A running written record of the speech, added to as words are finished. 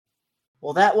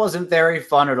Well, that wasn't very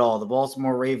fun at all. The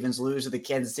Baltimore Ravens lose to the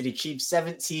Kansas City Chiefs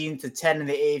 17-10 in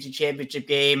the AFC Championship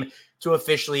game to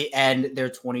officially end their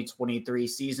 2023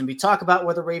 season. We talk about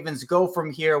where the Ravens go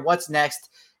from here, what's next,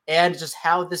 and just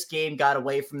how this game got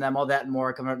away from them. All that and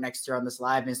more coming up next year on this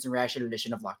live instant reaction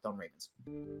edition of Locked On Ravens.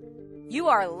 You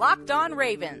are Locked On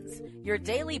Ravens, your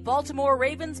daily Baltimore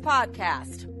Ravens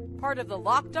podcast, part of the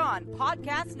Locked On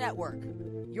Podcast Network,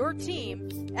 your team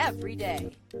every day.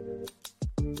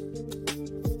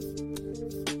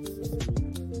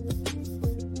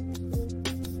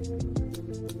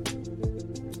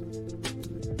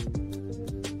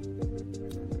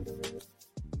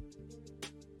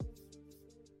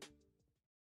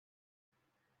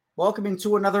 Welcome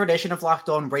into another edition of Locked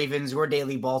On Ravens, your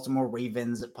daily Baltimore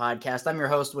Ravens podcast. I'm your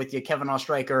host with you, Kevin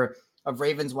Ostreicher of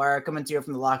Ravens Wire, coming to you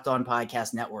from the Locked On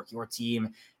Podcast Network, your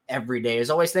team every day. As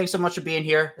always, thanks so much for being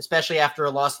here, especially after a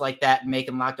loss like that, and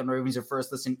making Locked On Ravens your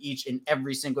first listen each and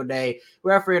every single day.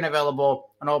 We're free and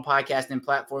available on all podcasting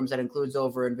platforms. That includes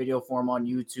over in video form on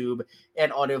YouTube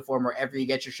and audio form wherever you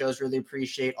get your shows. Really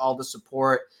appreciate all the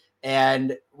support.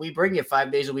 And we bring you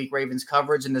 5 days a week Ravens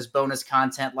coverage and this bonus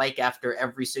content like after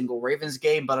every single Ravens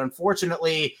game. But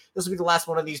unfortunately, this will be the last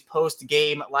one of these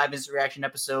post-game live instant reaction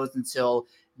episodes until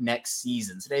next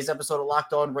season. Today's episode of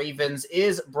Locked On Ravens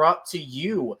is brought to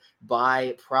you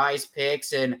by Prize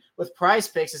Picks. And with Prize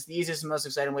Picks, it's the easiest and most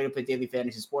exciting way to play daily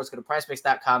fantasy sports. Go to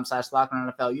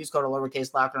prizepicks.com/LockedOnNFL. Use code lowercase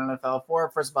LockedOnNFL for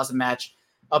a first deposit match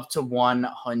up to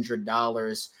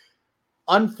 $100.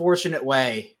 Unfortunate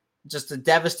way. Just a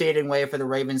devastating way for the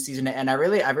Ravens season to end. I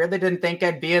really didn't think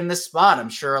I'd be in this spot. I'm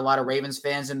sure a lot of Ravens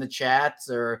fans in the chats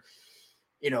are,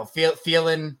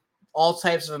 feeling all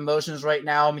types of emotions right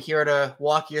now. I'm here to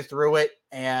walk you through it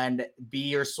and be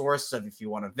your source of, if you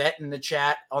want to vet in the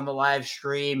chat on the live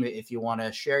stream, if you want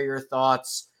to share your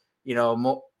thoughts,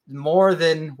 more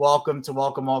than welcome to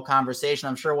welcome all conversation.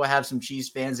 I'm sure we'll have some Chiefs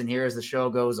fans in here as the show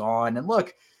goes on. And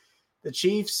look, the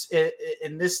Chiefs,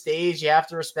 in this stage, you have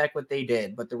to respect what they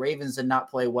did, but the Ravens did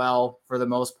not play well for the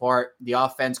most part. The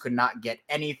offense could not get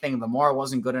anything. Lamar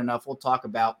wasn't good enough. We'll talk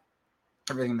about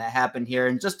everything that happened here.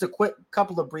 And just a quick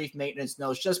couple of brief maintenance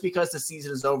notes. Just because the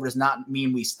season is over does not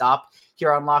mean we stop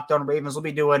here on Locked On Ravens. We'll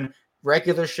be doing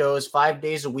regular shows 5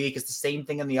 days a week. It's the same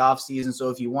thing in the offseason. So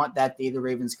if you want that Day the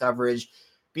Ravens coverage,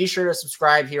 be sure to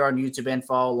subscribe here on YouTube and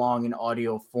follow along in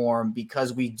audio form,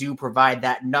 because we do provide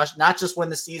that not just when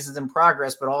the season's in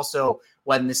progress, but also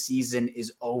when the season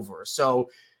is over. So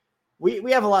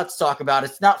we have a lot to talk about.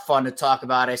 It's not fun to talk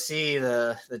about. I see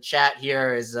the chat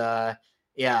here is,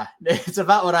 it's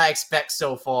about what I expect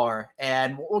so far.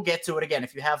 And we'll get to it again.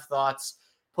 If you have thoughts,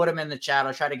 put them in the chat.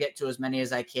 I'll try to get to as many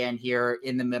as I can here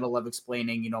in the middle of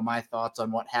explaining, my thoughts on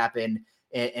what happened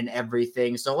and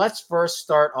everything. So let's first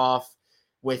start off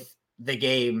with the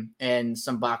game and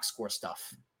some box score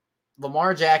stuff.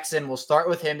 Lamar Jackson, we'll start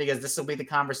with him because this will be the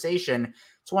conversation.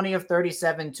 20 of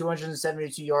 37,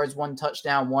 272 yards, 1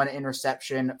 touchdown, 1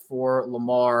 interception for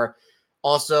Lamar.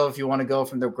 Also, if you want to go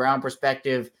from the ground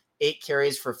perspective, 8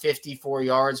 carries for 54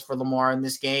 yards for Lamar in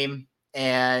this game.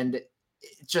 And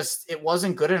it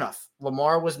wasn't good enough.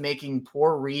 Lamar was making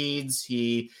poor reads.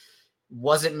 He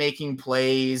wasn't making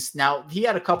plays. Now, he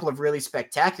had a couple of really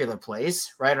spectacular plays,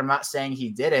 right? I'm not saying he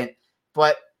didn't,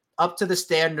 but up to the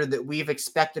standard that we've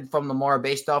expected from Lamar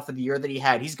based off of the year that he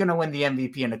had, he's going to win the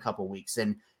MVP in a couple weeks.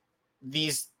 And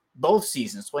both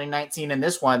seasons, 2019 and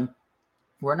this one,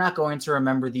 we're not going to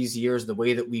remember these years the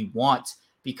way that we want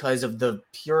because of the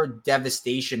pure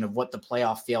devastation of what the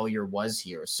playoff failure was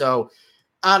here. So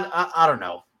I don't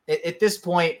know. At this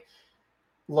point,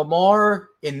 Lamar,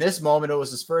 in this moment, it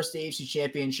was his first AFC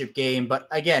Championship game. But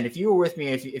again, if you were with me,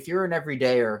 if you're an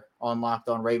everydayer on Locked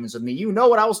On Ravens with me, you know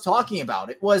what I was talking about.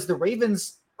 It was the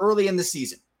Ravens early in the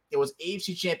season. It was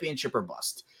AFC Championship or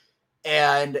bust.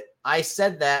 And I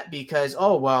said that because,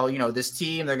 this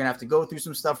team, they're going to have to go through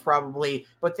some stuff probably,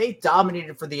 but they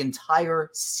dominated for the entire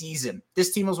season.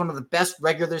 This team was one of the best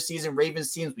regular season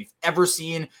Ravens teams we've ever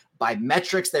seen by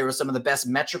metrics. They were some of the best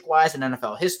metric-wise in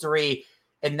NFL history.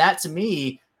 And that, to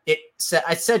me,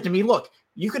 I said to me, look,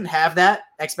 you can have that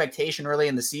expectation early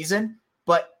in the season,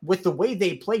 but with the way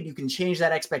they played, you can change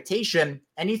that expectation.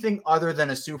 Anything other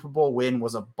than a Super Bowl win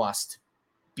was a bust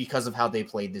because of how they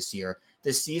played this year.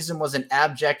 This season was an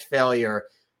abject failure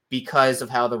because of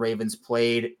how the Ravens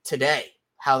played today,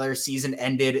 how their season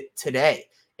ended today.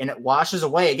 And it washes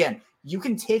away. Again, you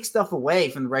can take stuff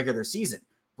away from the regular season,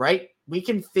 right? We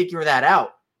can figure that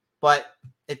out. But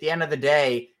at the end of the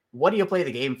day, what do you play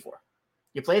the game for?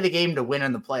 You play the game to win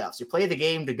in the playoffs. You play the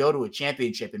game to go to a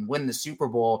championship and win the Super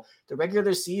Bowl. The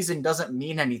regular season doesn't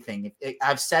mean anything.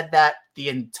 I've said that the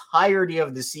entirety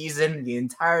of the season, the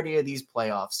entirety of these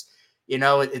playoffs.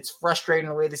 It's frustrating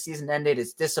the way the season ended.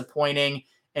 It's disappointing,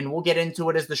 and we'll get into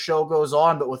it as the show goes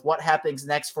on. But with what happens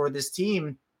next for this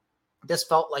team, this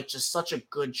felt like just such a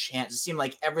good chance. It seemed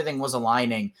like everything was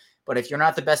aligning. But if you're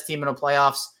not the best team in the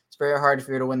playoffs, it's very hard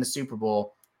for you to win the Super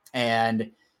Bowl.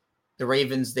 And the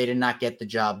Ravens, they did not get the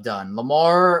job done.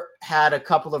 Lamar had a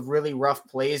couple of really rough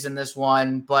plays in this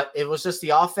one, but it was just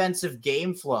the offensive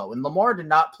game flow. And Lamar did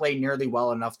not play nearly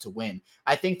well enough to win.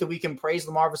 I think that we can praise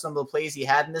Lamar for some of the plays he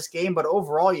had in this game, but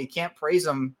overall, you can't praise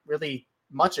him really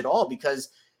much at all because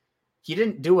he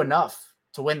didn't do enough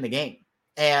to win the game.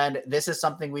 And this is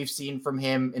something we've seen from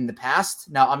him in the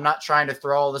past. Now, I'm not trying to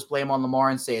throw all this blame on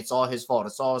Lamar and say it's all his fault.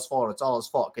 It's all his fault. It's all his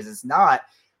fault, because it's not.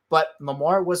 But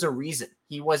Lamar was a reason.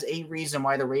 He was a reason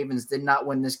why the Ravens did not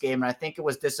win this game. And I think it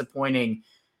was disappointing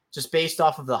just based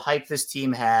off of the hype this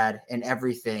team had and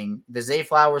everything. The Zay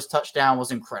Flowers touchdown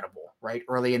was incredible, right?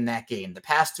 Early in that game. The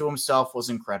pass to himself was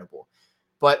incredible.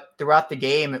 But throughout the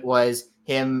game, it was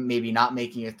him maybe not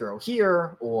making a throw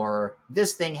here or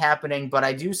this thing happening. But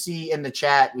I do see in the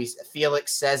chat,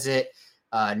 Felix says it.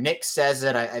 Nick says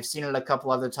it. I've seen it a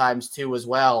couple other times too as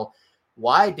well.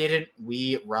 Why didn't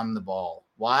we run the ball?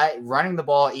 Why running the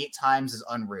ball 8 times is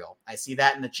unreal. I see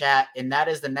that in the chat, and that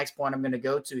is the next point I'm going to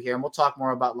go to here. And we'll talk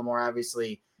more about Lamar,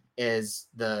 obviously, as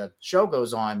the show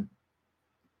goes on.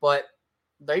 But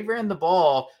they ran the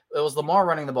ball. It was Lamar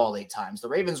running the ball 8 times. The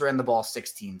Ravens ran the ball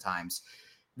 16 times.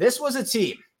 This was a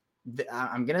team.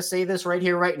 I'm going to say this right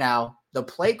here, right now. The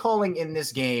play calling in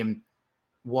this game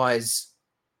was,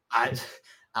 I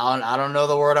don't know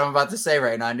the word I'm about to say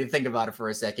right now. I need to think about it for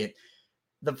a second.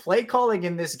 The play calling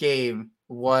in this game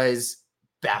was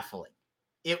baffling.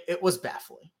 It was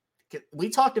baffling. We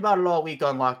talked about it all week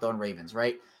on Locked On Ravens,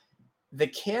 right? The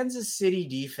Kansas City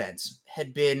defense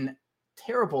had been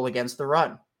terrible against the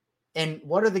run. And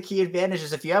what are the key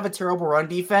advantages? If you have a terrible run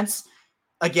defense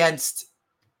against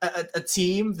a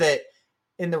team that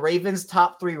in the Ravens'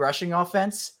 top 3 rushing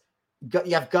offense,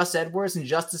 you have Gus Edwards and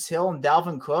Justice Hill and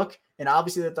Dalvin Cook, and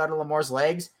obviously the threat of Lamar's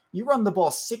legs. You run the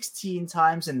ball 16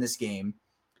 times in this game.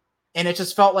 And it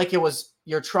just felt like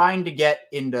you're trying to get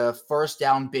into first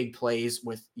down big plays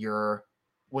with your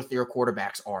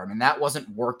quarterback's arm, and that wasn't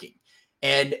working.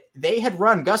 And they had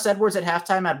run. Gus Edwards at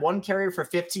halftime had 1 carry for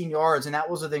 15 yards, and that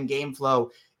was within game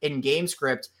flow in game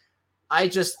script. I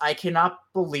cannot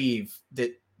believe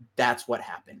that that's what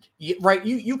happened. Right?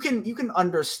 You can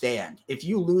understand if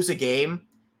you lose a game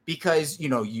because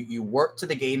you worked to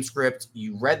the game script,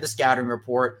 you read the scouting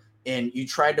report, and you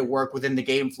tried to work within the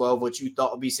game flow of what you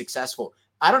thought would be successful.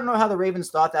 I don't know how the Ravens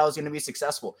thought that was going to be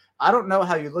successful. I don't know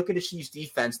how you look at the Chiefs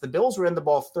defense. The Bills ran the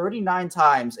ball 39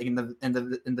 times in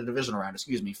the divisional round,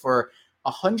 for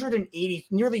 180,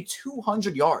 nearly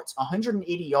 200 yards,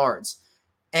 180 yards.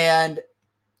 And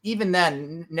even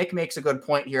then, Nick makes a good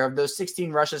point here. Of those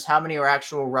 16 rushes, how many are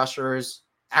actual rushes,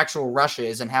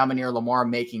 and how many are Lamar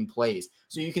making plays?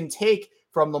 So you can take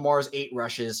from Lamar's 8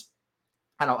 rushes.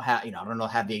 I don't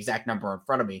have the exact number in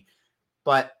front of me,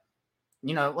 but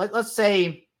let's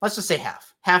just say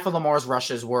half of Lamar's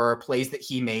rushes were plays that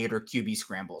he made or QB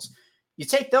scrambles. You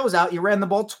take those out, you ran the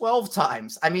ball 12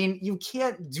 times. I mean, you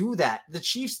can't do that. The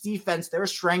Chiefs defense, their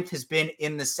strength has been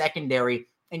in the secondary,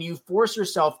 and you force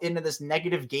yourself into this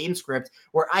negative game script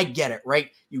where I get it, right?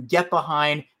 You get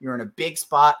behind, you're in a big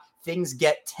spot, things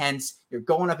get tense, you're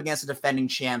going up against the defending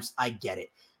champs. I get it.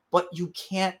 But you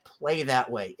can't play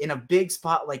that way. In a big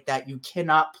spot like that, you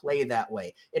cannot play that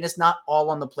way. And it's not all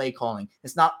on the play calling.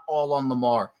 It's not all on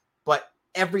Lamar. But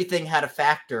everything had a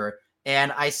factor.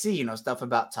 And I see, stuff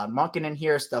about Todd Monken in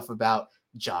here, stuff about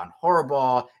John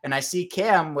Harbaugh. And I see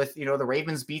Cam with, the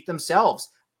Ravens beat themselves.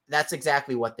 That's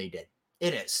exactly what they did.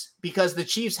 It is. Because the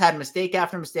Chiefs had mistake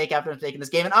after mistake after mistake in this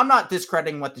game. And I'm not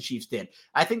discrediting what the Chiefs did.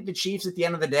 I think the Chiefs, at the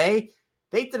end of the day,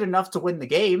 they did enough to win the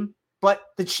game. But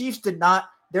the Chiefs did not.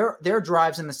 Their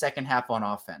drives in the second half on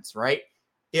offense, right?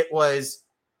 It was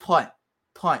punt,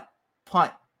 punt,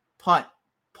 punt, punt,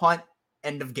 punt,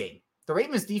 end of game. The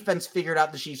Ravens defense figured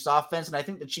out the Chiefs offense, and I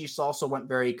think the Chiefs also went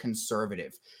very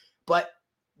conservative. But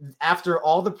after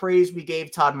all the praise we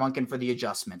gave Todd Monken for the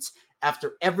adjustments,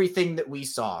 after everything that we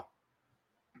saw,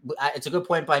 it's a good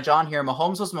point by John here.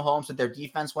 Mahomes was Mahomes, but their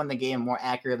defense won the game. More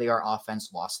accurately, our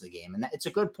offense lost the game. And it's a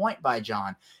good point by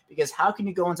John, because how can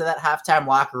you go into that halftime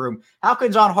locker room? How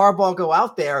can John Harbaugh go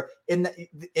out there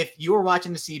if you were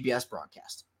watching the CBS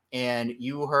broadcast and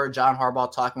you heard John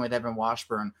Harbaugh talking with Evan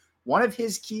Washburn? One of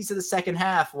his keys to the second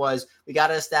half was we got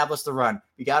to establish the run.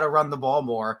 We got to run the ball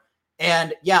more.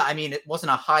 And yeah, I mean, it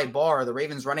wasn't a high bar. The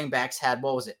Ravens running backs had,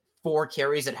 4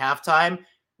 carries at halftime.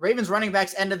 Ravens running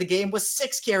backs ended the game with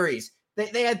 6 carries.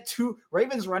 They had 2.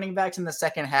 Ravens running backs in the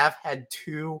second half had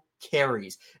 2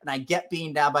 carries. And I get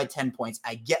being down by 10 points.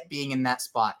 I get being in that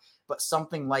spot. But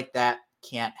something like that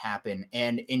can't happen.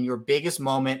 And in your biggest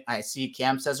moment, I see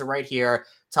Cam says it right here,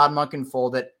 Todd Monken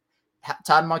folded.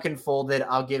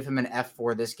 I'll give him an F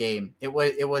for this game. It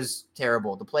was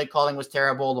terrible. The play calling was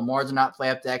terrible. Lamar did not play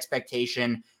up to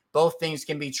expectation. Both things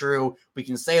can be true. We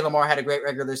can say Lamar had a great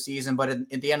regular season, but at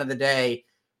the end of the day,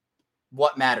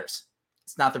 what matters?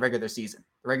 It's not the regular season.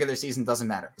 The regular season doesn't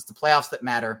matter. It's the playoffs that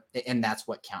matter, and that's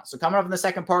what counts. So coming up in the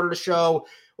second part of the show,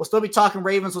 we'll still be talking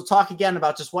Ravens. We'll talk again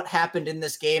about just what happened in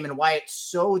this game and why it's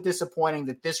so disappointing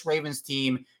that this Ravens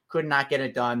team could not get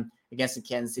it done against the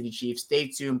Kansas City Chiefs. Stay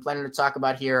tuned. Plenty to talk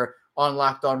about here on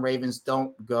Locked On Ravens.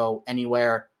 Don't go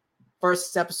anywhere.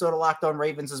 First episode of Locked On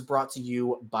Ravens is brought to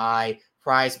you by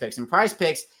Prize Picks. And Prize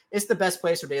Picks is the best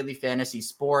place for daily fantasy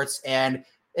sports, and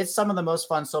it's some of the most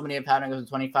fun so many have had over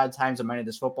 25 times the money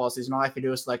this football season. All I have to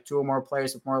do is select 2 or more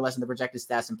players with more or less than the projected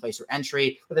stats and place your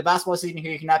entry. With the basketball season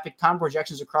here, you can now pick combo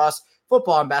projections across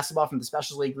football and basketball from the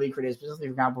Special League created specifically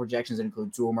for combo projections that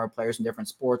include 2 or more players from different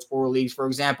sports or leagues. For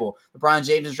example, LeBron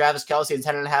James and Travis Kelce had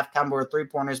 10.5 combo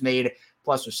 3-pointers made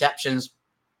plus receptions.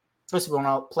 First, we want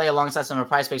to play alongside some of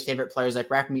Prize Picks' favorite players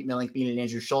like Rack Meat Milling, Community, and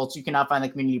Andrew Schultz. You can now find the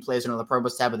community plays under the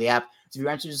Promos tab of the app. So if you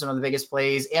enter some of the biggest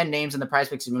plays and names in the Prize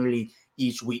Picks community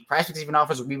each week. Prize Picks even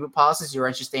offers reboot policies. Your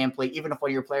entry stay and play even if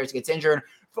one of your players gets injured.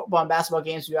 Football and basketball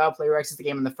games, you have a player exits the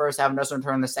game in the first half and doesn't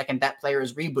return in the second. That player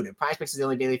is rebooted. Prize Picks is the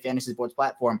only daily fantasy sports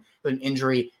platform with an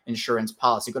injury insurance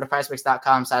policy. Go to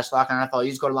prizepicks.com/LockedOnNFL.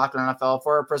 Use code LockedOnNFL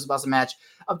for a first deposit match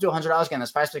up to $100. Again,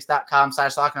 that's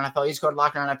prizepicks.com/LockedOnNFL. Use code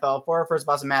LockedOnNFL for a first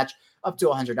deposit match up to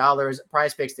 $100.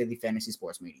 Prize Picks, daily fantasy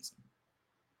sports meetings.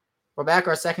 We're back.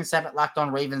 Our second segment, Locked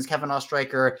On Ravens. Kevin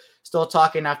Ostreicher still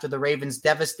talking after the Ravens'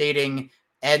 devastating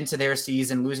end to their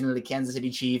season, losing to the Kansas City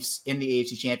Chiefs in the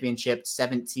AFC Championship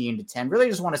 17-10. Really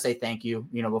just want to say thank you,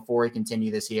 before we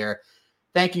continue this here.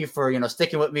 Thank you for,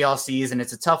 sticking with me all season.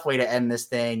 It's a tough way to end this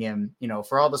thing. And,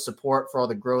 for all the support, for all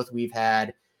the growth we've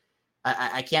had.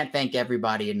 I can't thank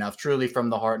everybody enough, truly from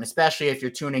the heart. And especially if you're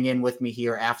tuning in with me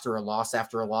here after a loss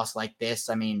like this.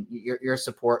 I mean, your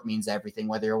support means everything,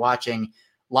 whether you're watching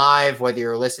live, whether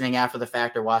you're listening after the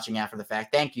fact or watching after the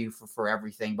fact. Thank you for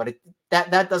everything. But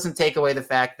that doesn't take away the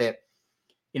fact that,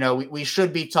 we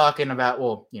should be talking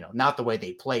about, not the way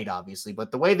they played, obviously,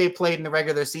 but the way they played in the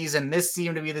regular season. This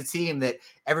seemed to be the team that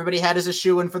everybody had as a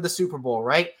shoo-in for the Super Bowl,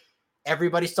 right?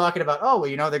 Everybody's talking about,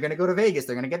 they're going to go to Vegas.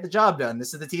 They're going to get the job done.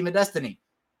 This is the team of destiny.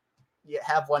 You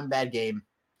have one bad game,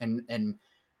 and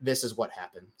this is what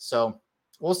happened. So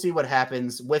we'll see what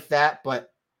happens with that.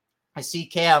 But I see,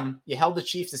 Cam, you held the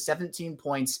Chiefs to 17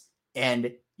 points, and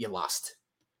you lost.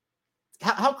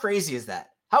 How crazy is that?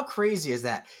 How crazy is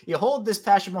that? You hold this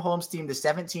Patrick Mahomes team to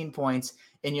 17 points,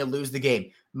 and you lose the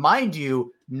game. Mind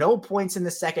you, no points in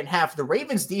the second half. The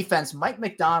Ravens defense, Mike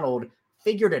McDonald,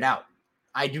 figured it out.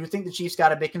 I do think the Chiefs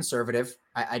got a bit conservative.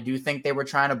 I do think they were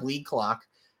trying to bleed clock.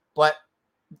 But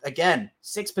again,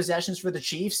 6 possessions for the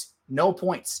Chiefs, no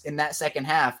points in that second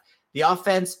half. The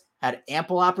offense had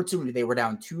ample opportunity. They were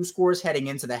down 2 scores heading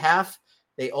into the half.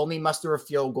 They only muster a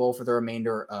field goal for the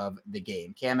remainder of the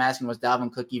game. Cam asking, was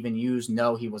Dalvin Cook even used?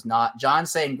 No, he was not. John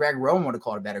saying Greg Roman would have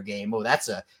called a better game. Oh,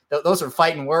 those are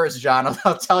fighting words, John.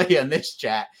 I'll tell you in this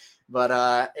chat.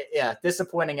 But yeah,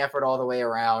 disappointing effort all the way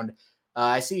around.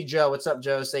 I see Joe. What's up,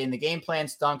 Joe? Saying the game plan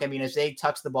stunk. I mean, if Zay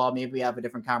tucks the ball, maybe we have a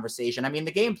different conversation. I mean,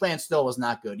 the game plan still was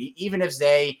not good. Even if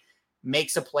Zay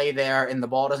makes a play there and the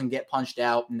ball doesn't get punched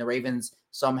out and the Ravens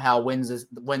somehow win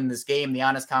this game, the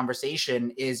honest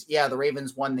conversation is, yeah, the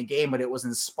Ravens won the game, but it was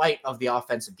in spite of the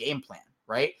offensive game plan,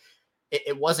 right?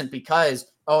 It wasn't because,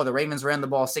 the Ravens ran the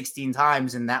ball 16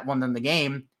 times and that won them the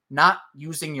game. Not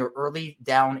using your early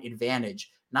down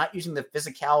advantage, not using the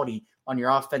physicality on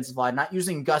your offensive line, not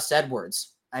using Gus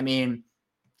Edwards. I mean,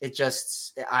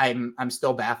 I'm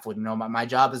still baffled. My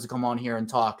job is to come on here and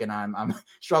talk, and I'm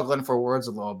struggling for words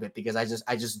a little bit because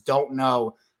I just don't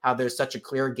know how there's such a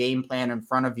clear game plan in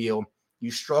front of you.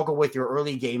 You struggle with your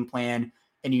early game plan,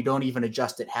 and you don't even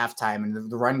adjust at halftime.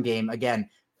 And the run game, again,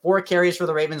 4 carries for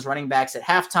the Ravens running backs at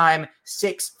halftime,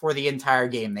 6 for the entire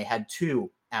game. They had 2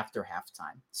 after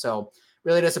halftime. So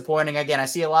really disappointing. Again, I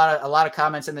see a lot of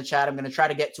comments in the chat. I'm going to try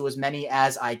to get to as many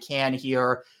as I can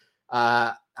here.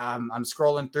 I'm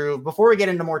scrolling through. Before we get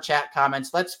into more chat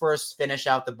comments, let's first finish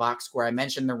out the box score. I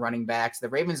mentioned the running backs. The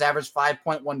Ravens averaged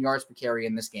 5.1 yards per carry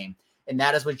in this game, and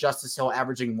that is with Justice Hill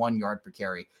averaging 1 yard per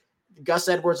carry. Gus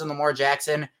Edwards and Lamar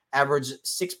Jackson averaged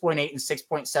 6.8 and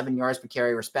 6.7 yards per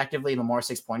carry, respectively. Lamar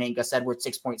 6.8, Gus Edwards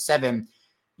 6.7.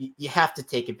 You have to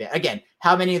take it back. Again,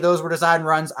 how many of those were design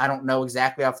runs? I don't know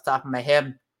exactly off the top of my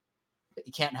head. But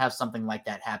you can't have something like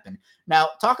that happen.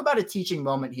 Now, talk about a teaching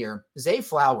moment here. Zay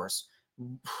Flowers,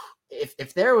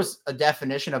 if there was a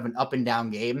definition of an up and down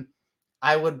game,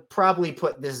 I would probably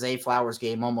put this Zay Flowers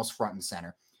game almost front and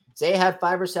center. Zay had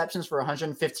 5 receptions for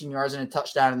 115 yards and a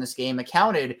touchdown in this game,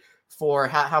 accounted for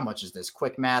how much is this?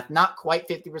 Quick math. Not quite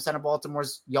 50% of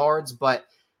Baltimore's yards, but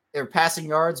they're passing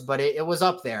yards, but it was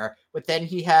up there. But then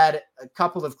he had a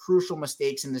couple of crucial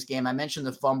mistakes in this game. I mentioned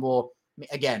the fumble.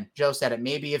 Again, Joe said it.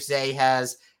 Maybe if Zay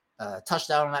has a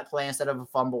touchdown on that play instead of a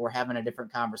fumble, we're having a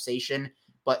different conversation.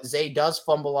 But Zay does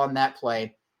fumble on that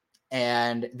play.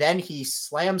 And then he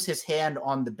slams his hand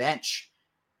on the bench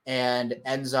and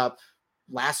ends up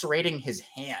lacerating his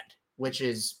hand, which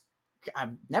is,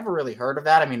 I've never really heard of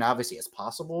that. I mean, obviously it's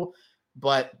possible,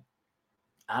 but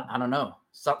I don't know.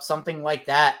 Something like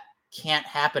that can't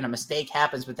happen. A mistake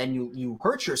happens, but then you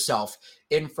hurt yourself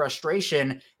in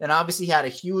frustration. Then obviously he had a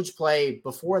huge play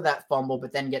before that fumble,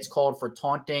 but then gets called for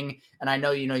taunting. And I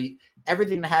know,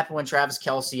 everything that happened when Travis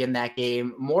Kelce in that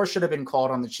game, more should have been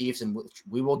called on the Chiefs, and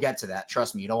we will get to that.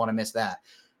 Trust me, you don't want to miss that.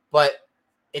 But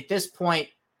at this point,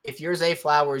 if you're Zay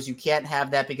Flowers, you can't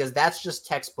have that because that's just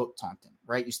textbook taunting,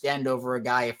 right? You stand over a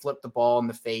guy, you flip the ball in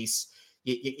the face.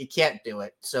 You can't do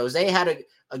it. So Zay had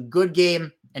a good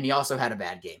game, and he also had a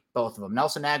bad game, both of them.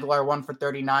 Nelson Aguilar, 1 for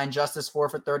 39. Justice, 4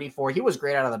 for 34. He was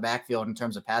great out of the backfield in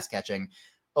terms of pass catching.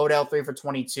 Odell, 3 for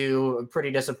 22. A pretty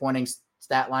disappointing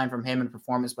stat line from him and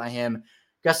performance by him.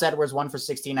 Gus Edwards, 1 for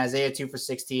 16. Isaiah, 2 for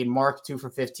 16. Mark, 2 for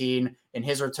 15. In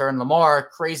his return, Lamar,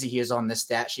 crazy he is on this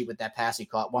stat sheet with that pass he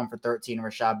caught, 1 for 13.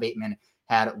 Rashad Bateman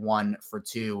had 1 for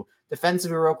 2.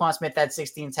 Defensively, Roquan Smith had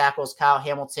 16 tackles. Kyle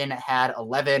Hamilton had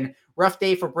 11. Rough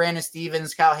day for Brandon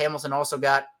Stevens. Kyle Hamilton also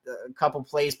got a couple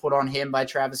plays put on him by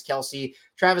Travis Kelce.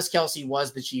 Travis Kelce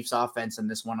was the Chiefs' offense in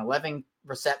this one. 11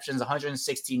 receptions,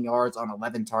 116 yards on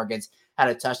 11 targets, had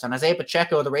a touchdown. Isaiah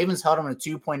Pacheco, the Ravens held him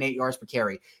to 2.8 yards per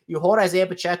carry. You hold Isaiah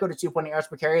Pacheco to 2.8 yards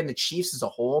per carry, and the Chiefs as a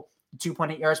whole,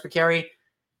 2.8 yards per carry,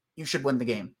 you should win the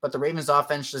game. But the Ravens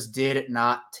offense just did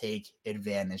not take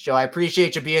advantage. Joe, I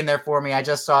appreciate you being there for me. I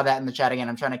just saw that in the chat again.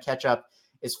 I'm trying to catch up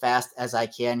as fast as I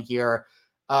can here.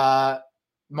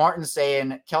 Martin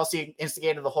saying Kelce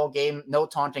instigated the whole game. No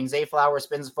taunting. Zay Flowers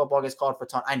spins the football, gets called for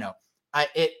taunt. I know.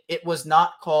 It was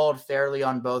not called fairly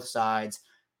on both sides.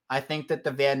 I think that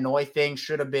the Van Noy thing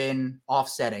should have been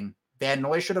offsetting. Van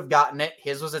Noy should have gotten it.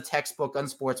 His was a textbook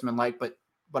unsportsmanlike,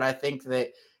 but I think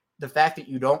that the fact that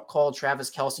you don't call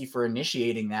Travis Kelce for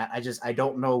initiating that, I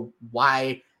don't know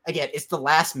why. Again, it's the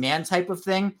last man type of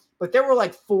thing, but there were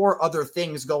like 4 other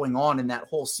things going on in that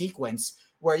whole sequence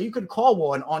where you could call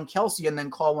one on Kelce and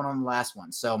then call one on the last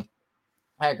one. So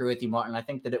I agree with you, Martin. I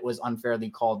think that it was unfairly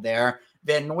called there.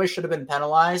 Van Noy should have been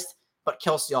penalized, but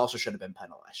Kelce also should have been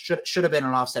penalized. Should have been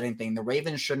an offsetting thing. The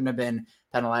Ravens shouldn't have been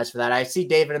penalized for that. I see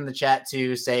David in the chat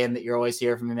too saying that you're always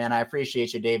here for me, man. I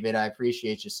appreciate you, David. I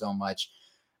appreciate you so much.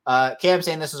 Cam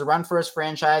saying this is a run-first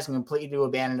franchise and completely to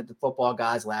abandon it. The football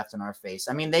guys laughed in our face.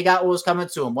 I mean, they got what was coming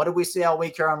to them. What did we say all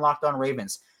week here on Locked On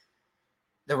Ravens?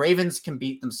 The Ravens can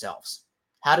beat themselves.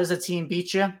 How does a team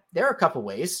beat you? There are a couple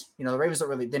ways. The Ravens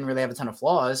didn't really have a ton of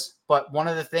flaws, but one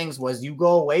of the things was you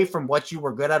go away from what you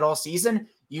were good at all season.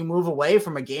 You move away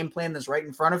from a game plan that's right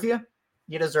in front of you.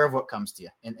 You deserve what comes to you,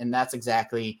 and that's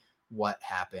exactly what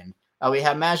happened. We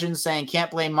have Majin saying, can't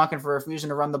blame Monken for refusing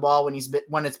to run the ball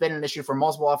when it's been an issue for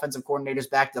multiple offensive coordinators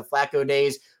back to the Flacco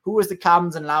days. Who was the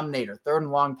common denominator? 3rd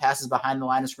and long, passes behind the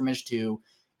line of scrimmage too.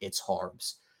 It's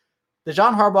Harbs. The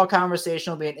John Harbaugh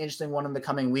conversation will be an interesting one in the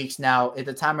coming weeks. Now, at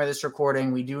the time of this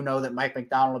recording, we do know that Mike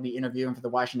McDonald will be interviewing for the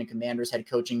Washington Commanders head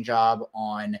coaching job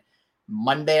on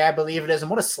Monday, I believe it is. And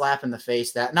what a slap in the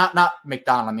face that not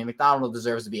McDonald. I mean, McDonald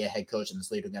deserves to be a head coach in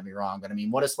this league, don't get me wrong. But I mean,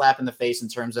 what a slap in the face in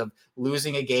terms of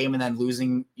losing a game and then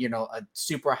losing, a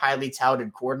super highly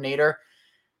touted coordinator.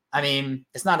 I mean,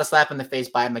 it's not a slap in the face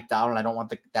by McDonald. I don't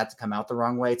want that to come out the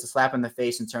wrong way. It's a slap in the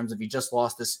face in terms of you just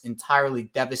lost this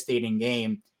entirely devastating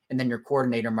game, and then your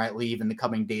coordinator might leave in the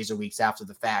coming days or weeks after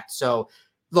the fact. So,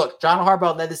 look, John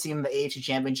Harbaugh led the team in the AFC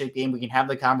Championship game. We can have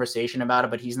the conversation about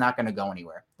it, but he's not going to go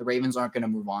anywhere. The Ravens aren't going to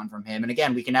move on from him. And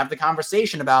again, we can have the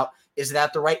conversation about, is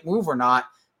that the right move or not?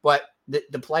 But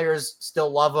the players still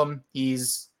love him. He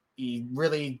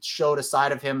really showed a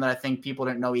side of him that I think people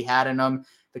didn't know he had in him.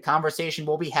 The conversation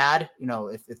will be had.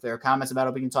 If there are comments about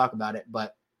it, we can talk about it.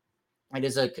 But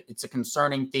it's a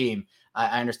concerning theme.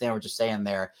 I understand what you're saying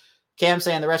there. Cam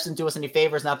saying the refs didn't do us any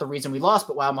favors, not the reason we lost,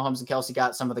 but wow, Mahomes and Kelsey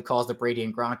got some of the calls that Brady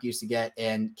and Gronk used to get.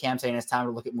 And Cam saying it's time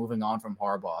to look at moving on from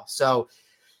Harbaugh. So,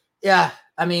 yeah,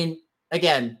 I mean,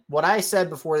 again, what I said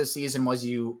before the season was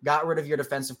you got rid of your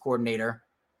defensive coordinator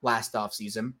last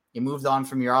offseason. You moved on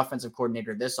from your offensive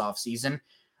coordinator this offseason.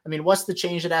 I mean, what's the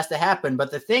change that has to happen? But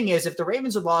the thing is, if the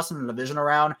Ravens had lost in the divisional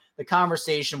round, the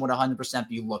conversation would 100%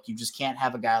 be, look, you just can't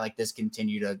have a guy like this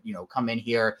continue to, come in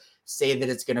here, say that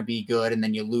it's going to be good, and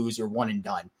then you lose, you're one and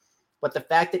done. But the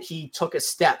fact that he took a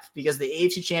step, because the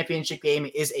AFC Championship game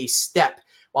is a step.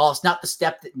 While it's not the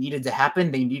step that needed to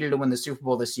happen, they needed to win the Super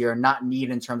Bowl this year, not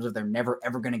need in terms of they're never,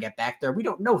 ever going to get back there. We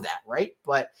don't know that, right?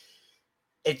 But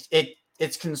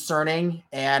it's concerning,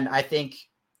 and I think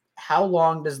how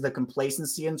long does the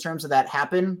complacency in terms of that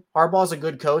happen? Harbaugh's a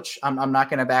good coach. I'm not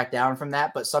going to back down from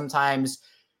that, but sometimes,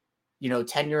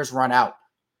 10 years run out,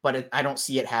 but I don't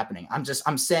see it happening.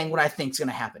 I'm saying what I think is going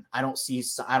to happen. I don't see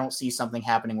something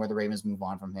happening where the Ravens move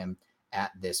on from him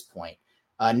at this point.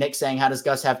 Nick saying, how does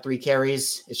Gus have 3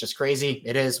 carries? It's just crazy.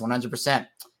 It is 100%.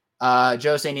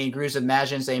 Joe saying he agrees with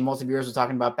Majin, saying multiple viewers are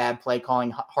talking about bad play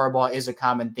calling. Harbaugh is a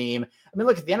common theme. I mean,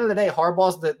 look, at the end of the day,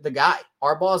 Harbaugh's the guy.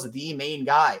 Harbaugh's the main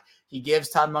guy. He gives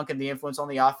Todd Monken the influence on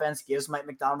the offense, gives Mike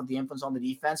McDonald the influence on the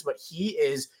defense, but he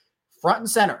is front and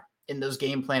center in those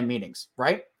game plan meetings,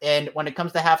 right? And when it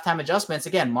comes to halftime adjustments,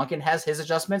 again, Monken has his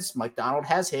adjustments, McDonald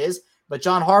has his, but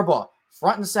John Harbaugh,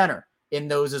 front and center in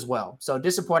those as well. So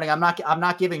disappointing. I'm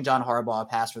not giving John Harbaugh a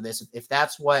pass for this. If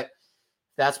that's what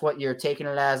you're taking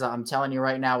it as, I'm telling you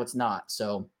right now, it's not.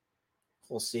 So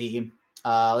we'll see.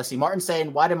 Let's see. Martin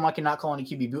saying, why did Monken not call any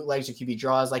QB bootlegs or QB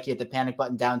draws like he hit the panic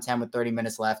button down 10 with 30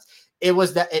 minutes left? It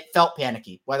felt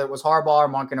panicky, whether it was Harbaugh or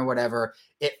Monken or whatever.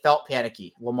 It felt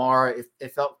panicky. Lamar,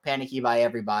 it felt panicky by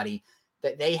everybody.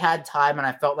 That they had time, and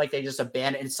I felt like they just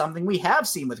abandoned. It's something we have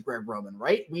seen with Greg Roman,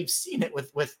 right? We've seen it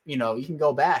with you can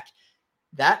go back.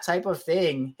 That type of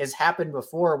thing has happened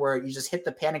before where you just hit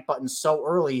the panic button so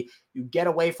early, you get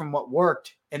away from what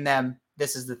worked, and then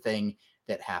this is the thing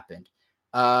that happened.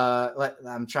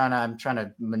 I'm trying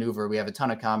to maneuver. We have a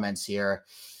ton of comments here.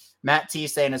 Matt T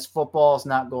saying it's football. It's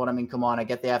not gold. I mean, come on. I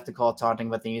get they have to call taunting,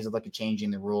 but they need to look at changing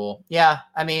the rule. Yeah.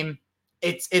 I mean,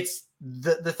 it's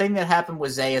the thing that happened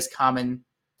with Zay is common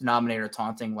denominator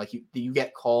taunting. Like you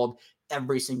get called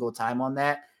every single time on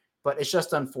that, but it's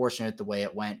just unfortunate the way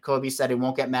it went. Kobe said he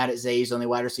won't get mad at Zay. He's the only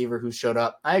wide receiver who showed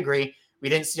up. I agree. We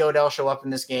didn't see Odell show up in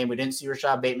this game. We didn't see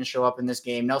Rashad Bateman show up in this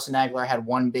game. Nelson Aguilar had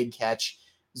one big catch.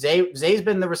 Zay's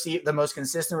been the most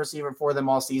consistent receiver for them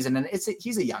all season, and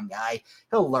he's a young guy.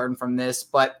 He'll learn from this,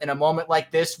 but in a moment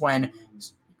like this, when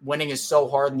winning is so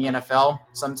hard in the NFL,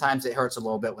 sometimes it hurts a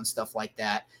little bit when stuff like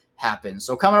that happens.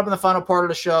 So coming up in the final part of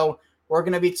the show, we're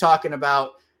going to be talking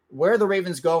about where the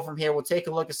Ravens go from here. We'll take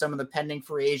a look at some of the pending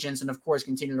free agents and, of course,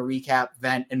 continue to recap,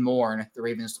 vent, and mourn the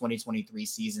Ravens 2023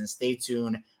 season. Stay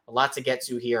tuned. A lot to get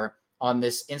to here on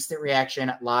this Instant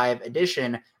Reaction live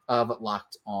edition of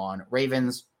Locked On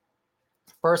Ravens.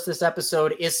 First, this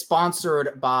episode is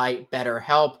sponsored by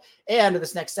BetterHelp, and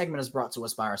this next segment is brought to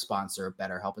us by our sponsor,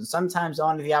 BetterHelp. And sometimes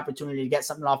on the opportunity to get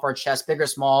something off our chest, big or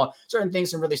small, certain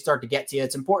things can really start to get to you.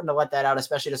 It's important to let that out,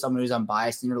 especially to someone who's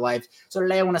unbiased in your life. So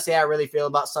today I want to say how I really feel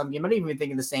about some game. I'm not even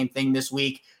thinking the same thing this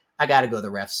week. I got to go the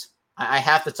refs. I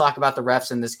have to talk about the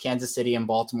refs in this Kansas City and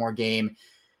Baltimore game.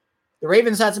 The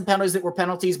Ravens had some penalties that were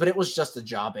penalties, but it was just a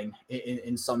jobbing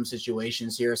in some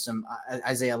situations here. Some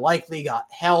Isaiah Likely got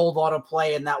held on a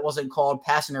play, and that wasn't called.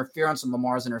 Pass interference on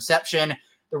Lamar's interception.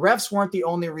 The refs weren't the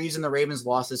only reason the Ravens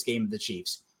lost this game to the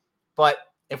Chiefs. But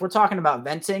if we're talking about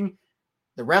venting,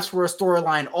 the refs were a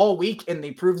storyline all week, and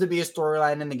they proved to be a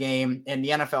storyline in the game, and the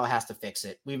NFL has to fix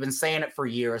it. We've been saying it for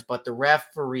years, but the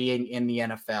refereeing in the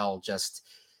NFL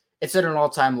it's at an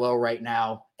all-time low right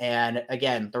now. And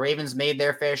again, the Ravens made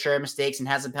their fair share of mistakes and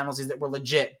had some penalties that were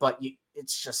legit, but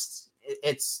it's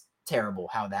terrible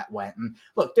how that went. And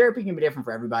look, therapy can be different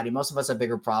for everybody. Most of us have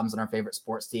bigger problems than our favorite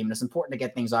sports team, and it's important to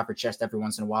get things off your chest every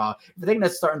once in a while. If you're thinking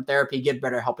of starting therapy, give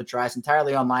BetterHelp a try. It's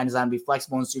entirely online, designed to be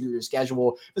flexible and suited to your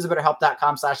schedule. Visit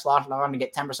BetterHelp.com/lockedon to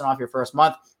get 10% off your first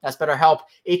month. That's BetterHelp,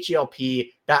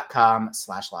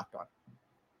 HELP.com/lockedon.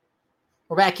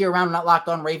 We're back here around Not Locked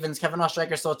On Ravens. Kevin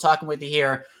Oestreicher still talking with you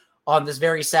here on this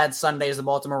very sad Sunday as the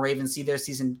Baltimore Ravens see their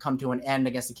season come to an end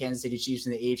against the Kansas City Chiefs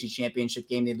in the AFC Championship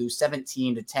game. They lose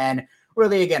 17-10.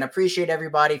 Really, again, appreciate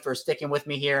everybody for sticking with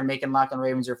me here and making Locked On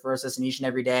Ravens your first listen each and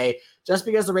every day. Just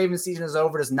because the Ravens season is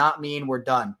over does not mean we're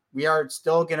done. We are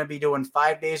still going to be doing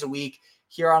 5 days a week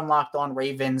here on Locked On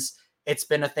Ravens. It's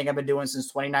been a thing I've been doing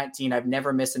since 2019. I've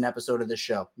never missed an episode of this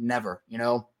show. Never,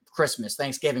 Christmas,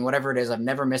 Thanksgiving, whatever it is. I've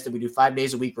never missed it. We do 5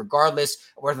 days a week, regardless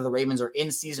of whether the Ravens are in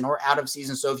season or out of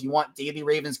season. So if you want daily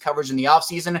Ravens coverage in the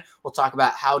offseason, we'll talk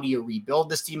about how do you rebuild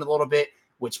this team a little bit,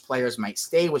 which players might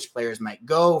stay, which players might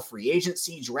go, free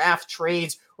agency, draft,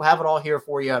 trades. We'll have it all here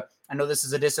for you. I know this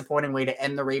is a disappointing way to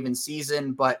end the Ravens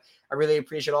season, but I really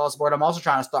appreciate all the support. I'm also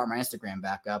trying to start my Instagram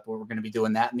back up, where we're going to be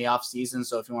doing that in the off season.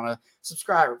 So if you want to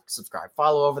subscribe,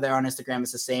 follow over there on Instagram.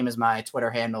 It's the same as my Twitter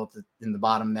handle in the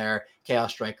bottom there,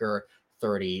 Chaos Striker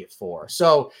 34.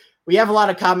 So we have a lot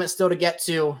of comments still to get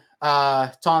to.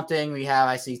 Taunting.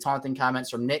 I see taunting comments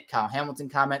from Nick, Kyle Hamilton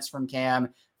comments from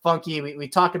Cam. Funky, we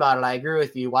talked about it. I agree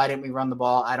with you. Why didn't we run the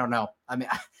ball? I don't know. I mean,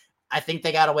 I think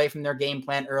they got away from their game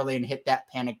plan early and hit that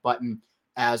panic button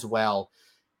as well.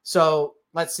 So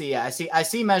let's see. I see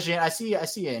Majin. I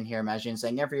see you in here, Majin,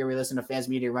 saying every year we listen to fans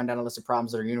media run down a list of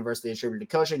problems that are universally attributed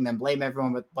to coaching, then blame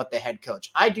everyone but the head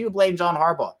coach. I do blame John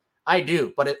Harbaugh. I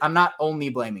do, but I'm not only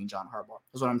blaming John Harbaugh,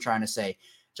 is what I'm trying to say.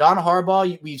 John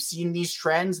Harbaugh, we've seen these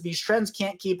trends. These trends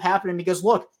can't keep happening because,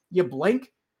 look, you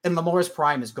blink and Lamar's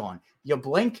prime is gone. You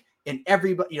blink and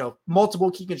everybody,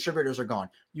 multiple key contributors are gone.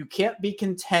 You can't be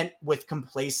content with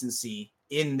complacency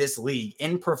in this league,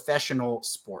 in professional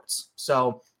sports.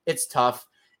 So it's tough.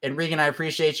 And Regan, I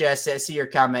appreciate you. I see your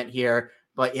comment here.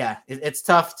 But yeah, it's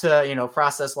tough to,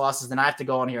 process losses. Then I have to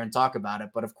go on here and talk about it.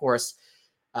 But of course,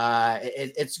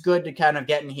 it's good to kind of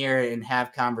get in here and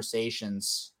have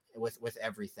conversations with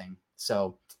everything.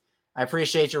 So I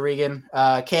appreciate you, Regan.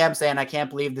 Cam saying, I can't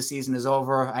believe the season is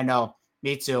over. I know,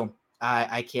 me too.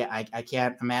 I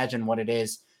can't imagine what it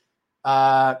is.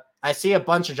 I see a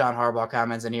bunch of John Harbaugh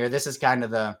comments in here. This is kind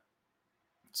of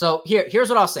so here's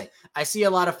what I'll say. I see a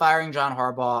lot of firing John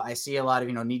Harbaugh. I see a lot of,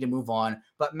 need to move on.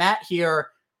 But Matt here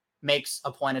makes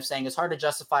a point of saying it's hard to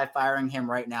justify firing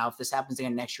him right now. If this happens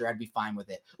again next year, I'd be fine with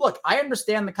it. Look, I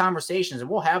understand the conversations, and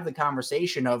we'll have the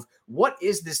conversation of what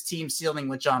is this team ceiling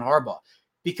with John Harbaugh?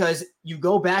 Because you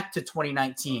go back to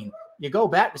 2019, you go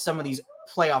back to some of these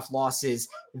playoff losses,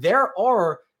 there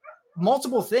are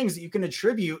multiple things that you can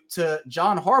attribute to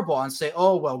John Harbaugh and say,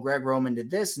 oh, well, Greg Roman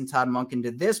did this and Todd Monken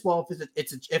did this. Well,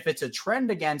 if it's a trend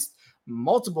against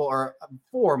multiple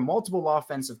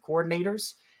offensive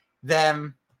coordinators,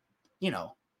 then,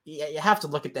 you have to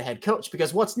look at the head coach,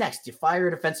 because what's next? You fire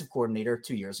a defensive coordinator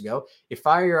 2 years ago. You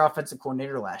fire your offensive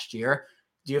coordinator last year.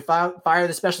 Do you fire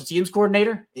the special teams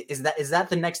coordinator? Is that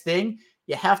the next thing?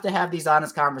 You have to have these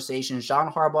honest conversations.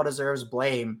 John Harbaugh deserves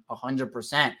blame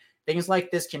 100%. Things like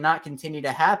this cannot continue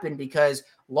to happen, because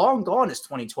long gone is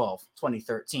 2012,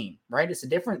 2013, right? It's a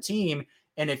different team.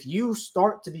 And if you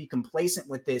start to be complacent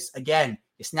with this, again,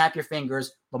 you snap your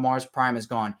fingers, Lamar's prime is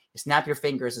gone. You snap your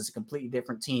fingers, it's a completely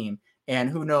different team. And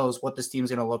who knows what this team's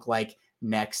going to look like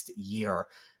next year.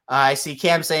 I see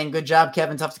Cam saying, good job,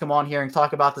 Kevin. Tough to come on here and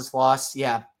talk about this loss.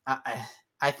 Yeah,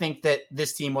 I think that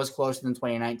this team was closer than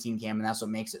 2019, Cam, and that's what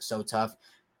makes it so tough.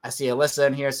 I see Alyssa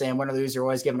in here saying, win or lose, you're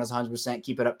always giving us 100%.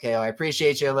 Keep it up, KO. I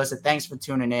appreciate you, Alyssa. Thanks for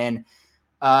tuning in.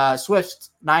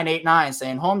 Swift989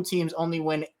 saying, home teams only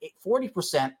win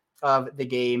 40% of the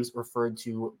games refereed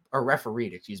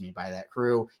by that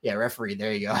crew. Yeah, refereed.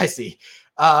 There you go. I see.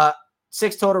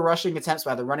 6 total rushing attempts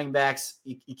by the running backs.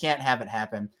 You can't have it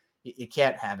happen. You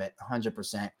can't have it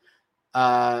 100%.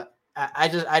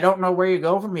 I don't know where you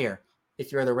go from here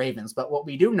if you're the Ravens. But what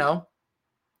we do know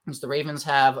is the Ravens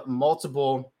have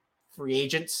multiple free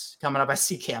agents coming up. I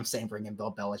see Cam saying bring in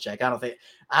Bill Belichick.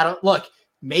 Look,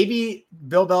 maybe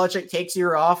Bill Belichick takes a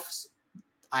year off.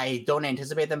 I don't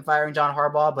anticipate them firing John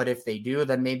Harbaugh, but if they do,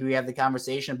 then maybe we have the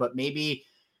conversation. But maybe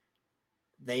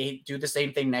they do the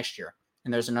same thing next year,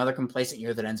 and there's another complacent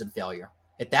year that ends in failure.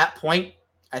 At that point,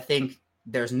 I think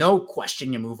there's no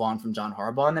question you move on from John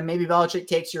Harbaugh, and then maybe Belichick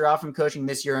takes a year off from coaching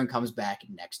this year and comes back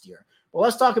next year. Well,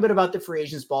 let's talk a bit about the free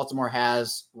agents Baltimore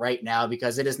has right now,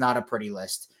 because it is not a pretty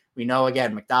list. We know,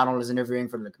 again, McDonald is interviewing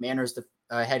for the Commanders'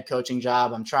 head coaching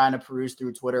job. I'm trying to peruse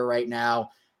through Twitter right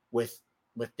now with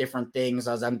different things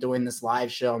as I'm doing this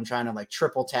live show. I'm trying to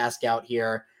triple task out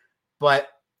here. But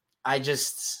I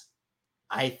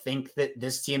think that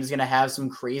this team is going to have some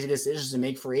crazy decisions to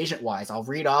make free agent-wise.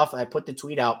 I put the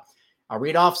tweet out. I'll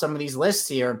read off some of these lists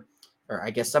here, or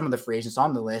I guess some of the free agents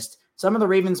on the list. Some of the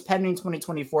Ravens pending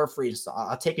 2024 free agents.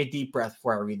 I'll take a deep breath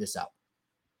before I read this out.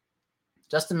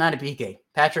 Justin Madubuike,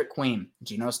 Patrick Queen,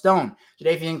 Geno Stone,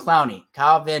 Jadeveon Clowney,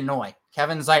 Kyle Van Noy,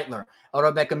 Kevin Zeitler,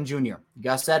 Odell Beckham Jr.,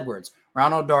 Gus Edwards,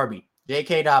 Ronald Darby,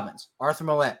 J.K. Dobbins, Arthur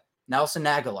Millette, Nelson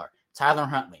Aguilar, Tyler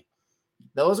Huntley.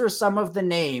 Those are some of the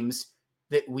names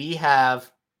that we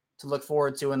have to look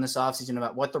forward to in this offseason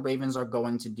about what the Ravens are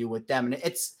going to do with them. And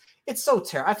it's so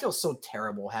terrible. I feel so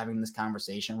terrible having this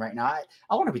conversation right now.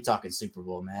 I want to be talking Super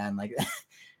Bowl, man.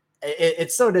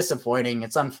 It's so disappointing.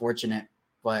 It's unfortunate,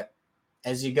 but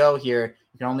as you go here,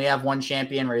 you can only have one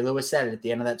champion. Ray Lewis said it at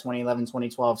the end of that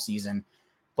 2011-2012 season.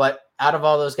 But out of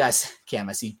all those guys, Cam,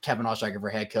 I see Kevin Oestreicher for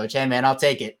head coach. Hey, man, I'll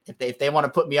take it. If they want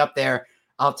to put me up there,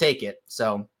 I'll take it.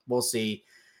 So we'll see.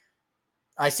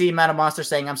 I see Matt Monster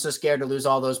saying, I'm so scared to lose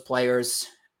all those players.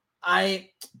 I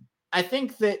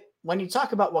think that when you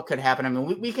talk about what could happen, I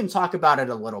mean, we can talk about it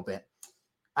a little bit.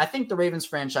 I think the Ravens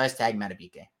franchise tag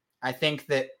Madubuike. I think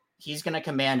that he's going to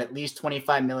command at least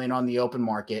 $25 million on the open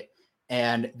market,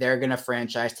 and they're going to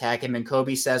franchise tag him. And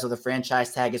Kobe says, well, the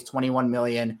franchise tag is $21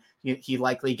 million. He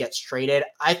likely gets traded.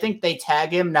 I think they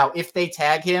tag him. Now, if they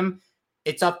tag him,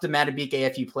 it's up to Madubuike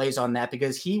if he plays on that,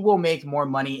 because he will make more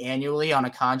money annually on a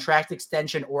contract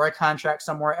extension or a contract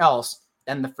somewhere else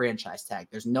than the franchise tag.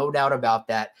 There's no doubt about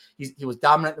that. He was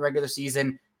dominant in the regular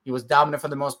season. He was dominant for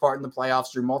the most part in the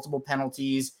playoffs through multiple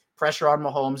penalties, pressure on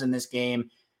Mahomes in this game.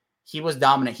 He was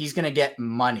dominant. He's going to get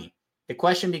money. The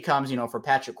question becomes, for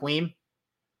Patrick Queen,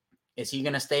 is he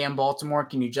going to stay in Baltimore?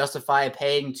 Can you justify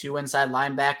paying 2 inside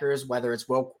linebackers, whether it's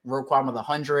Roquan with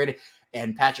 100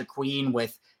 and Patrick Queen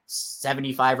with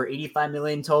 75 or 85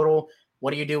 million total?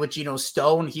 What do you do with Geno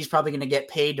Stone? He's probably going to get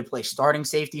paid to play starting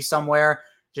safety somewhere.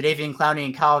 Jadeveon Clowney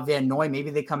and Kyle Van Noy,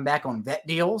 maybe they come back on vet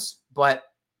deals, but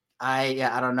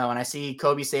I don't know. And I see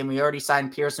Kobe saying we already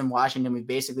signed Pierce in Washington. We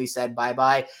basically said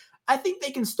bye-bye. I think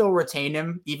they can still retain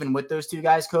him even with those two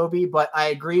guys, Kobe, but I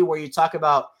agree where you talk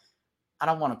about, I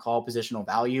don't want to call positional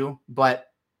value, but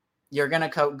you're going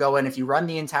to go in. If you run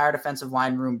the entire defensive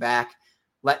line room back,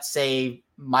 let's say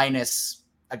minus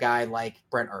a guy like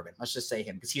Brent Urban, let's just say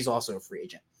him, because he's also a free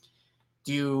agent.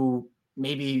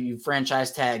 Maybe you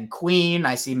franchise tag Queen.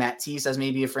 I see Matt T says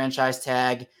maybe a franchise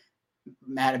tag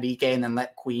Madubuike and then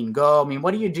let Queen go. I mean,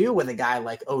 what do you do with a guy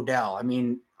like Odell? I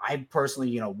mean, I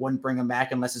personally, wouldn't bring him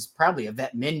back unless it's probably a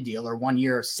vet min deal or 1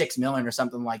 year, $6 million or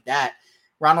something like that.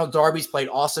 Ronald Darby's played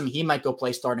awesome. He might go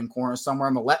play starting corner somewhere.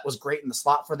 Millette was great in the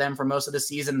slot for them for most of the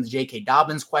season. The J.K.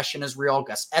 Dobbins question is real.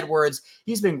 Gus Edwards,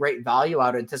 he's been great value. I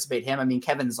would anticipate him. I mean,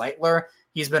 Kevin Zeitler,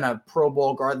 he's been a Pro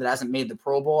Bowl guard that hasn't made the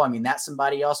Pro Bowl. I mean, that's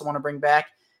somebody else I want to bring back.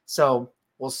 So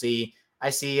we'll see. I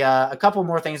see a couple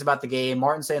more things about the game.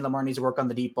 Martin saying Lamar needs to work on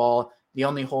the deep ball. The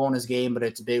only hole in his game, but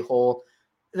it's a big hole.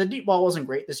 The deep ball wasn't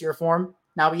great this year for him.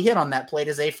 Now, he hit on that play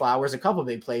to Zay Flowers, a couple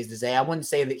big plays to Zay. I wouldn't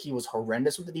say that he was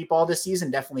horrendous with the deep ball this season.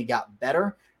 Definitely got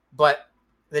better. But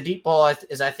the deep ball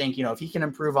is, I think, if he can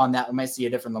improve on that, we might see a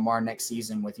different Lamar next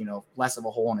season with, less of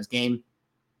a hole in his game.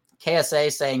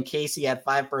 KSA saying Casey had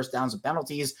 5 first downs of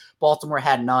penalties. Baltimore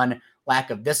had none. Lack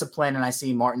of discipline. And I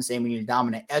see Martin saying we need a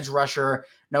dominant edge rusher.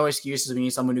 No excuses. We need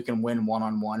someone who can win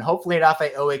one-on-one. Hopefully,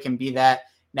 Dafe Owe can be that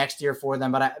next year for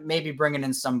them. But maybe bringing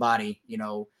in somebody,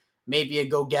 maybe you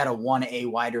go get a 1A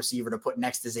wide receiver to put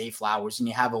next to Zay Flowers and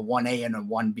you have a 1A and a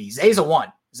 1B. Zay's a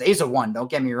 1. Zay's a 1. Don't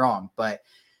get me wrong. But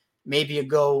maybe you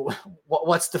go,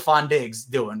 what's Stephon Diggs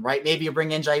doing, right? Maybe you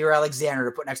bring in Jair Alexander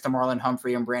to put next to Marlon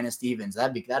Humphrey and Brandon Stevens.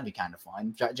 That'd be kind of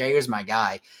fun. Jair's my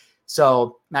guy.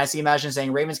 So I see Imagine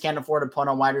saying Ravens can't afford to punt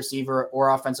on wide receiver or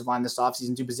offensive line this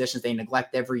offseason, 2 positions they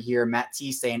neglect every year. Matt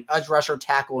T saying edge rusher,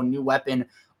 tackle, and new weapon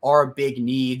are big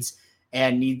needs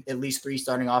and need at least 3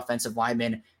 starting offensive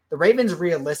linemen. The Ravens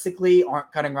realistically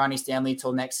aren't cutting Ronnie Stanley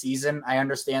till next season. I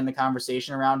understand the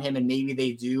conversation around him, and maybe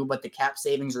they do, but the cap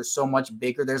savings are so much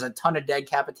bigger. There's a ton of dead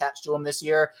cap attached to him this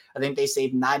year. I think they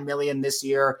saved $9 million this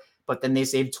year, but then they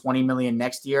saved $20 million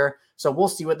next year. So we'll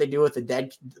see what they do with the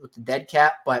dead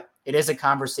cap, but it is a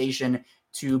conversation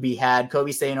to be had.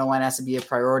 Kobe saying O-line has to be a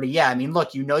priority. Yeah, I mean,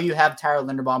 look, you have Tyler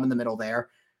Linderbaum in the middle there,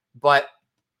 but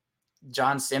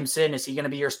John Simpson, is he going to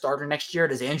be your starter next year?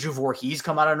 Does Andrew Voorhees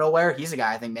come out of nowhere? He's a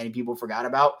guy I think many people forgot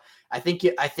about. I think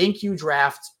you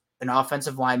draft an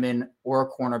offensive lineman or a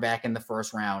cornerback in the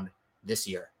first round this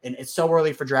year. And it's so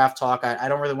early for draft talk. I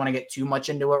don't really want to get too much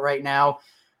into it right now,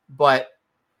 but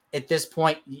at this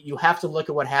point, you have to look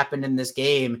at what happened in this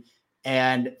game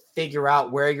and figure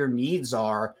out where your needs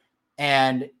are.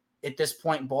 And at this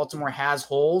point, Baltimore has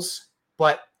holes,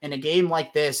 but in a game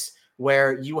like this,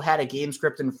 where you had a game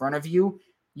script in front of you,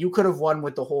 you could have won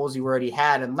with the holes you already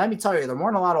had. And let me tell you, there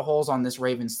weren't a lot of holes on this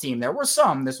Ravens team. There were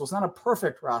some. This was not a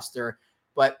perfect roster,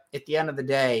 but at the end of the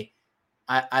day,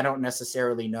 I don't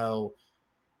necessarily know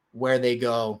where they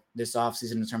go this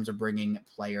offseason in terms of bringing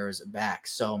players back.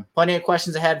 So plenty of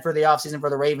questions ahead for the offseason for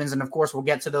the Ravens. And of course, we'll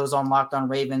get to those on Locked On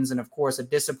Ravens. And of course, a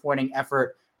disappointing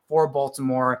effort for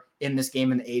Baltimore in this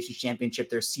game in the AFC Championship.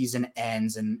 Their season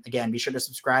ends. And again, be sure to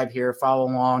subscribe here,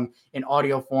 follow along in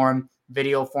audio form,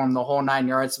 video form, the whole 9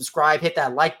 yards. Subscribe, hit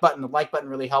that like button. The like button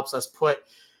really helps us put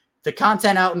the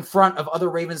content out in front of other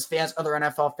Ravens fans, other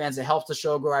NFL fans. It helps the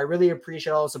show grow. I really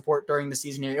appreciate all the support during the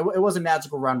season here. It was a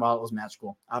magical run while it was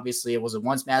magical. Obviously, it was a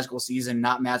once magical season,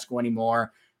 not magical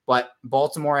anymore. But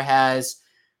Baltimore has,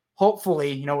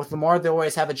 hopefully, with Lamar, they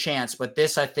always have a chance. But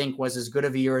this, I think, was as good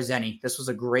of a year as any. This was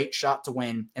a great shot to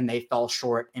win, and they fell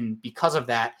short. And because of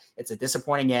that, it's a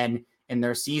disappointing end in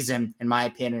their season, in my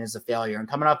opinion, is a failure. And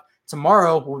coming up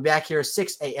tomorrow, we'll be back here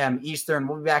 6 a.m. Eastern.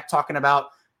 We'll be back talking about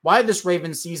why this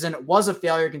Ravens season was a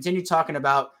failure, continue talking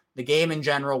about the game in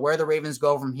general, where the Ravens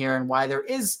go from here, and why there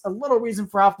is a little reason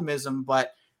for optimism,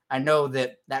 but I know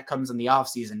that comes in the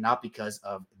offseason, not because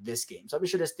of this game. So be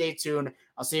sure to stay tuned.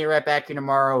 I'll see you right back here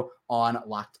tomorrow on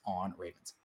Locked On Ravens.